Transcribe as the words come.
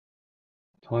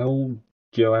Hi all,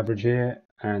 GeoAverage here,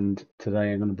 and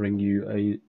today I'm going to bring you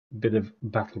a bit of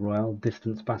Battle Royale,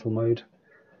 distance battle mode.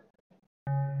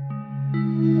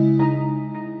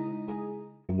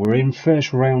 We're in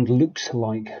first round, looks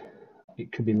like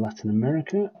it could be Latin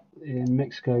America.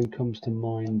 Mexico comes to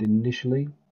mind initially.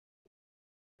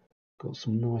 Got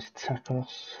some nice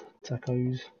tacos.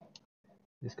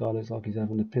 This guy looks like he's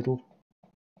having a piddle.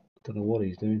 Don't know what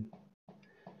he's doing.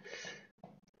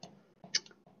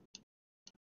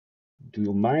 Do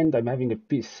you mind? I'm having a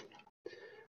piss.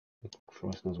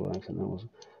 Christ knows what accent that was.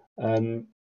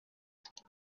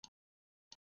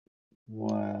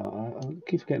 Wow, I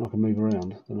keep forgetting I can move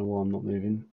around. Don't know why I'm not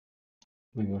moving.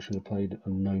 Maybe I should have played a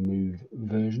no-move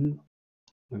version.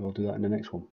 Maybe I'll do that in the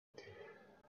next one.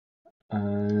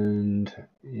 And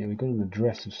yeah, we've got an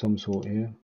address of some sort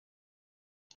here.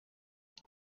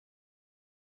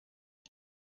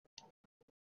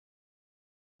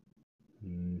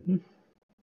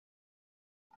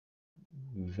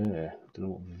 Ver. I don't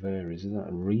know what Ver is. Is that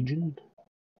a region?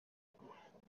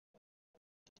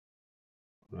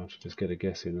 I should just get a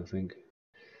guess in, I think.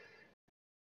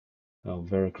 Oh,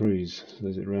 Veracruz. So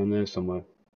is it around there somewhere?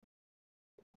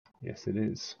 Yes, it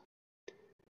is.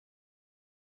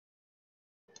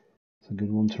 It's a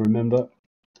good one to remember.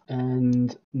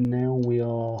 And now we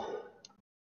are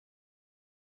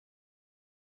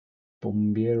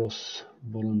Bombeiros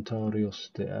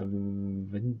Voluntarios de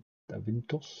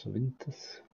Avintos,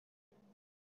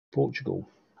 Portugal.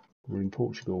 We're in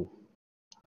Portugal.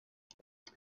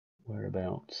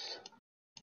 Whereabouts?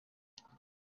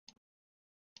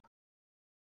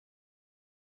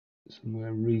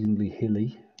 Somewhere reasonably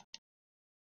hilly.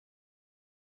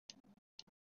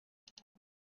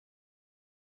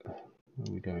 Where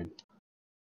are we going?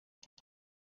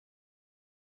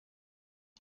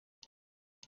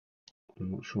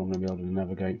 I'm not sure I'm going to be able to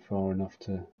navigate far enough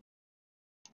to.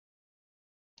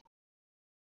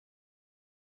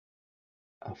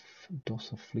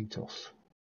 Dos Aflitos.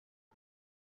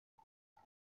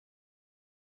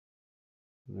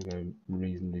 I'm going to go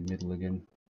reasonably middle again.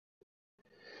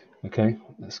 Okay,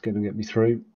 that's going to get me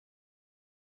through.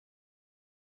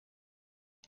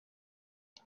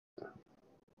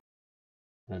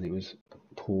 And it was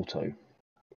Porto.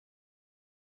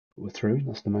 We're through,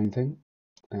 that's the main thing.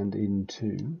 And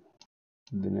into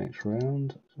the next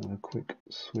round. So a quick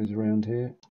swizz around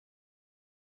here.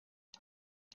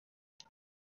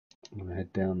 I'm going to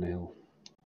head down the hill.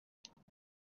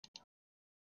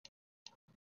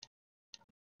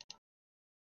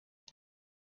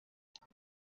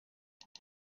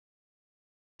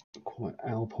 Quite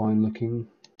alpine looking.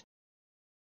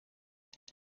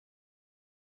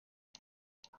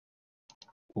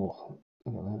 Oh,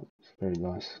 look at that. It's very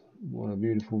nice. What a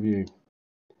beautiful view.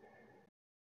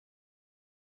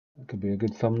 That could be a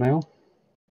good thumbnail.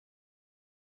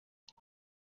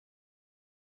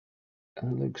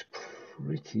 And it looks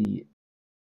pretty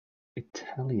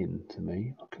Italian to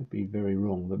me. I could be very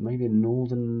wrong, but maybe a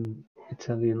northern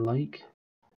Italian lake.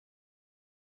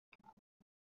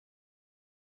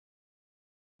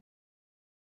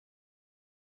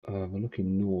 We're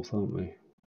looking north, aren't we? I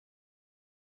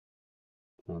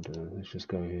don't know. Let's just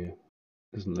go here.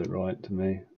 Doesn't look right to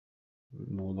me.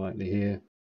 More likely here.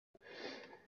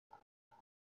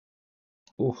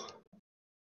 Oh,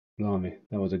 blimey,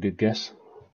 that was a good guess.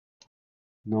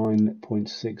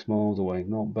 9.6 miles away.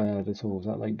 Not bad at all. Is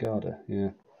that Lake Garda?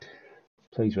 Yeah.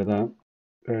 Pleased with that.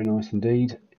 Very nice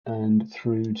indeed. And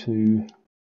through to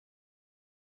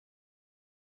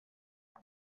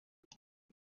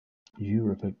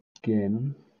Europe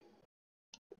again.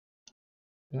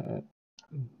 Where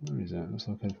is that? Looks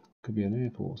like it could be an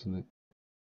airport, isn't it?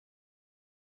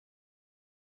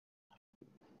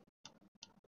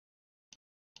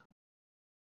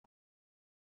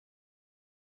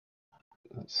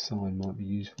 That sign might be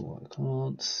useful. I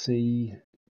can't see.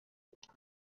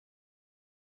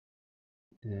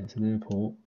 Yeah, it's an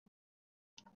airport.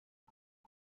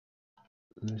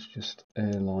 There's just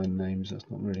airline names.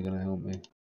 That's not really going to help me.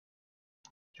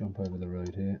 Jump over the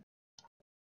road here.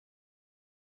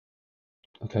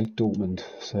 Okay, Dortmund.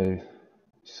 So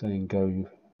saying go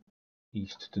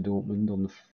east to Dortmund on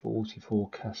the 44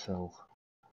 Kassel.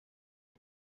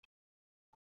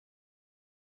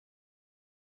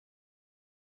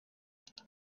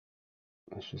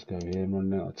 Let's just go here. I'm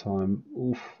running out of time.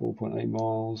 Oof, 4.8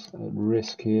 miles at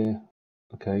risk here.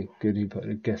 Okay, good. He put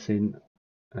a guess in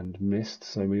and missed,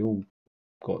 so we all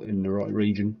got in the right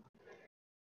region.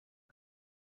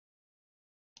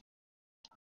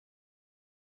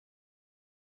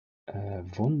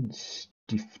 Von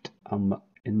Stift am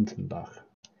Entenbach.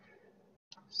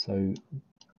 So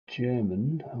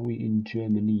German. Are we in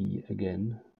Germany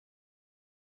again?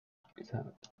 Is that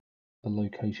a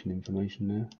location information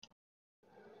now?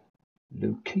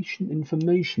 Location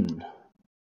information.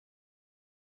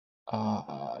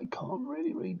 I can't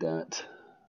really read that.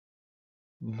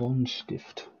 Von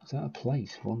Stift. Is that a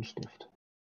place? Von Stift.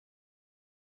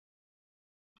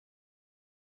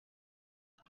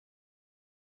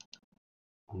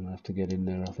 I'm going to have to get in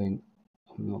there, I think.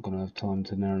 I'm not going to have time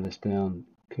to narrow this down.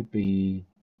 Could be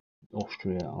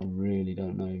Austria. I really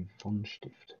don't know. Von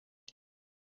Stift.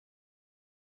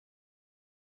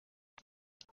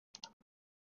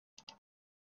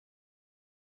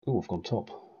 Oh, I've gone top.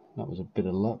 That was a bit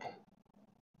of luck.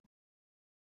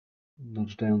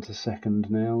 Nudge down to second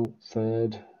now.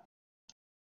 Third.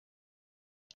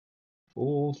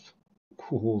 Fourth.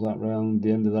 Oh, that round.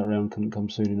 The end of that round couldn't come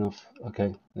soon enough.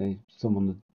 Okay, someone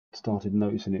had started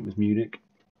noticing it was Munich.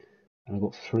 And I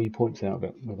got 3 points out of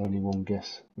it with only one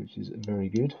guess, which is very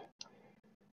good.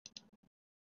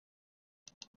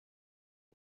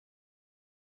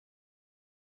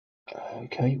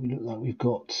 Okay, we look like we've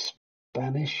got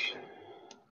Spanish.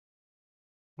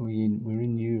 We're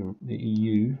in Europe, the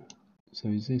EU. So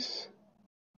is it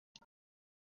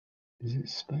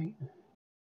Spain?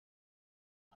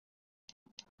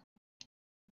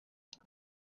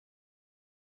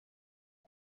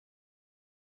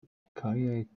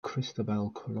 Calle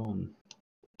Cristobal Colón.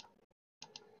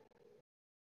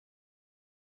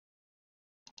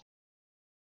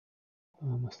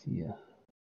 Macia. I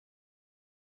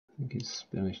think it's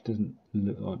Spanish. Doesn't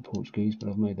look like Portuguese, but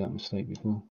I've made that mistake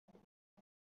before.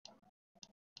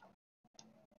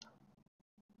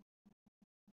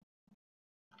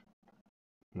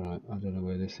 Right, I don't know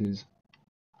where this is.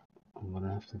 I'm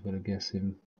gonna have to better guess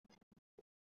him.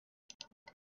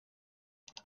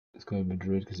 Let's go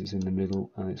Madrid because it's in the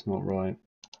middle and it's not right.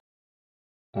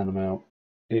 And I'm out.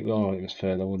 It was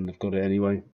fair. I wouldn't have got it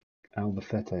anyway.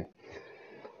 Albacete.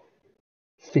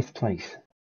 5th place.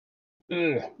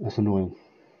 Ugh, that's annoying.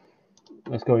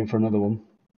 Let's go in for another one.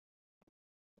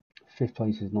 5th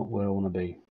place is not where I want to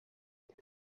be.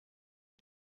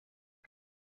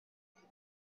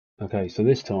 Okay, so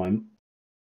this time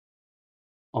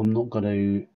I'm not going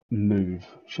to move.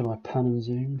 Shall I pan and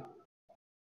zoom?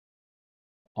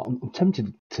 I'm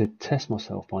tempted to test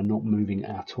myself by not moving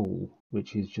at all,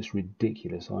 which is just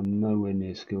ridiculous. I'm nowhere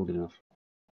near skilled enough.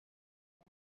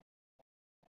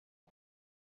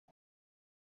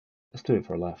 Let's do it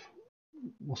for a laugh.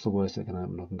 What's the worst that can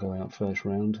happen? I can go out first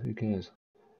round. Who cares?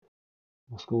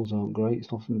 My scores aren't great.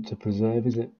 It's nothing to preserve,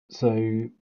 is it? So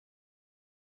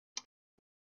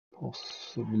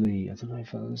possibly, I don't know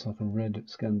if that looks like a red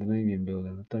Scandinavian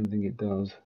building. I don't think it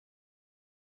does.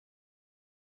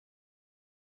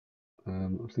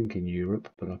 I'm thinking Europe,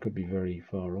 but I could be very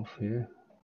far off here.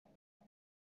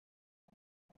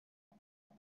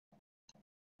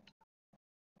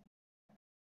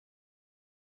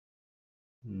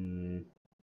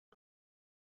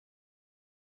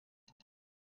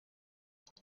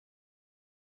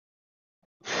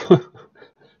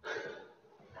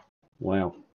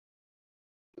 Wow,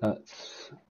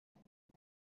 that's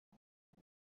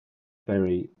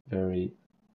very, very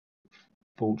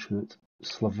fortunate.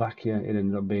 Slovakia, it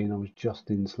ended up being. I was just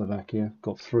in Slovakia,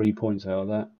 got 3 points out of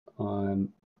that.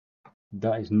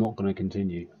 That is not going to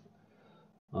continue.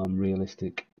 I'm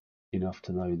realistic enough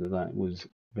to know that that was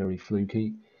very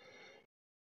fluky.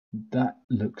 That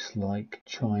looks like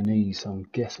Chinese, so I'm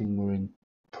guessing we're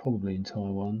probably in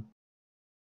Taiwan.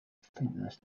 I think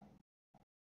that's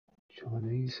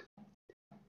Chinese.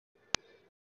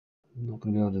 I'm not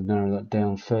going to be able to narrow that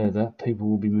down further. People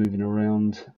will be moving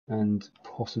around and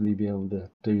possibly be able to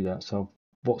do that. So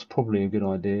what's probably a good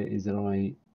idea is that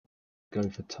I go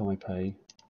for Taipei.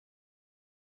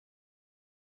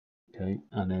 Okay,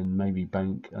 and then maybe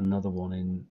bank another one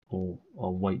in, or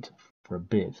I'll wait for a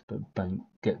bit, but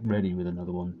get ready with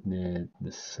another one near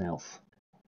the south.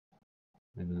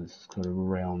 Maybe that's kind of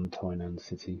around Tainan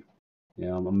City.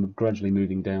 Yeah, I'm gradually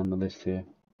moving down the list here.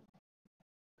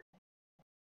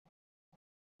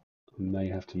 I may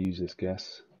have to use this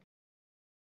guess.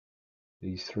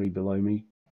 These 3 below me.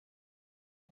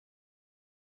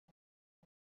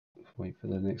 Let's wait for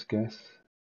the next guess.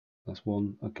 That's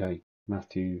 1. Okay,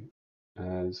 Matthew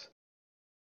has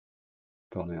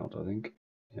gone out, I think.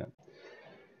 Yeah.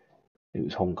 It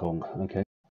was Hong Kong, okay.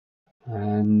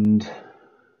 And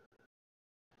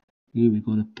here we've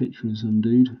got a picture of some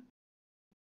dude.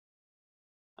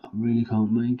 I really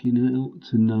can't make it out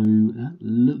to know. That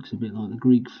looks a bit like the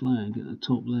Greek flag at the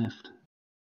top left.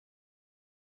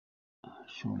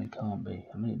 Surely can't be.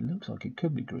 I mean, it looks like it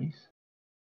could be Greece.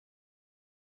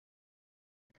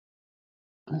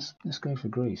 Let's go for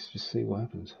Greece. Just see what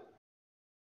happens.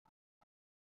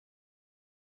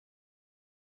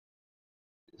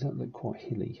 Does that look quite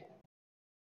hilly?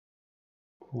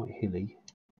 Quite hilly.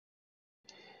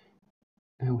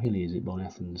 How hilly is it by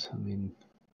Athens? I mean,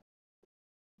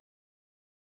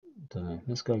 don't know.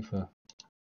 Let's go for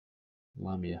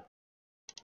Lamia.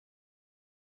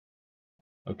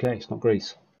 Okay, it's not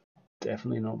Greece.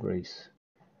 Definitely not Greece.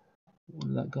 What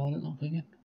did that guy look like again?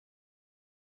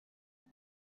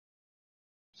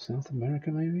 South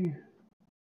America, maybe?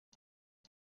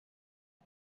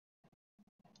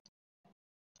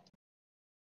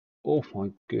 Oh my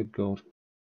good God.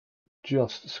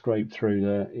 Just scraped through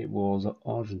there. It was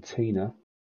Argentina.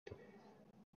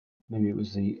 Maybe it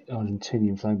was the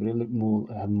Argentinian flag, but it looked more,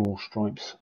 it had more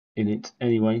stripes in it.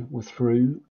 Anyway, we're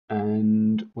through,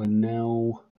 and we're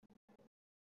now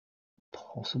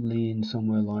possibly in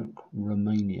somewhere like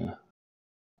Romania.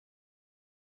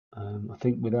 I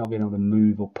think without being able to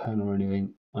move or pan or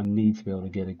anything, I need to be able to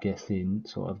get a guess in,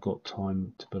 so I've got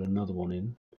time to put another one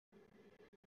in.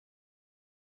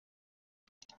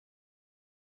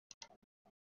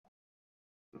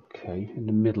 Okay, in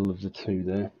the middle of the two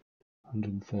there,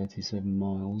 137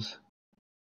 miles.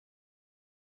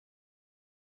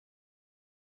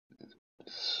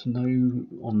 Snow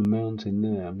on the mountain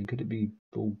there. I mean, could it be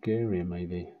Bulgaria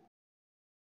maybe?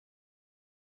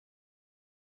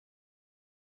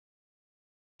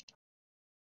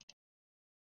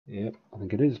 Yep, I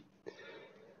think it is.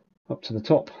 Up to the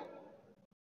top.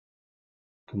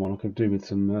 Come on, I could do with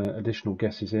some additional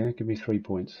guesses here. Give me 3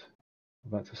 points.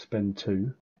 I'm about to spend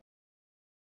 2.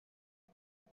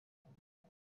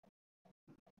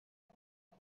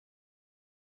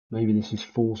 Maybe this is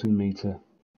forcing me to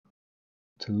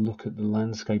look at the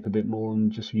landscape a bit more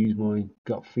and just use my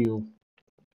gut feel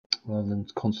rather than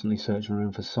constantly searching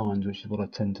around for signs, which is what I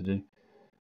tend to do.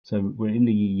 So we're in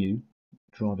the EU,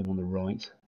 driving on the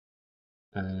right,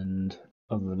 and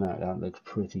other than that, that looks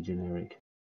pretty generic.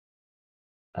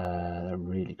 That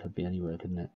really could be anywhere,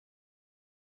 couldn't it?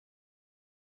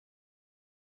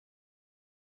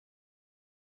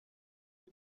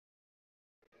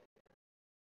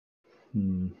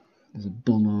 There's a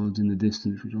bollard in the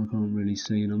distance, which I can't really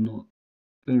see, and I'm not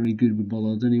very good with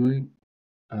bollards anyway.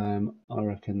 I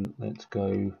reckon let's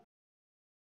go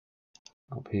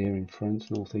up here in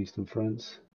France, northeastern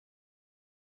France.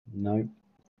 No.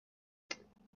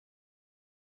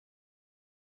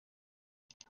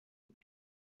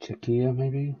 Czechia,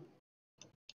 maybe?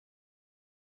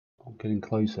 I'm getting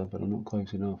closer, but I'm not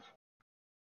close enough.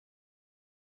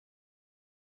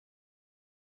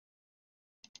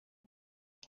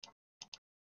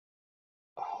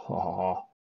 Oh,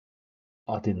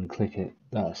 I didn't click it.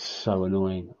 That's so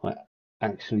annoying. I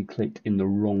actually clicked in the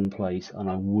wrong place and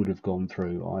I would have gone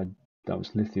through. That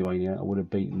was Lithuania. I would have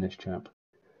beaten this chap.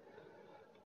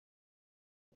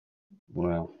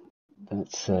 Well,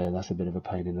 that's a bit of a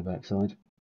pain in the backside.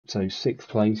 So 6th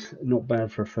place, not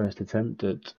bad for a first attempt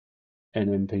at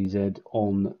NMPZ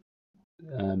on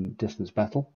distance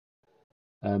battle.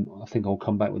 I think I'll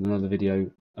come back with another video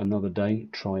another day,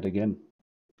 try it again.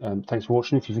 Thanks for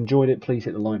watching. If you've enjoyed it, please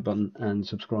hit the like button and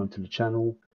subscribe to the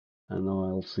channel, and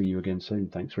I'll see you again soon.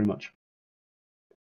 Thanks very much.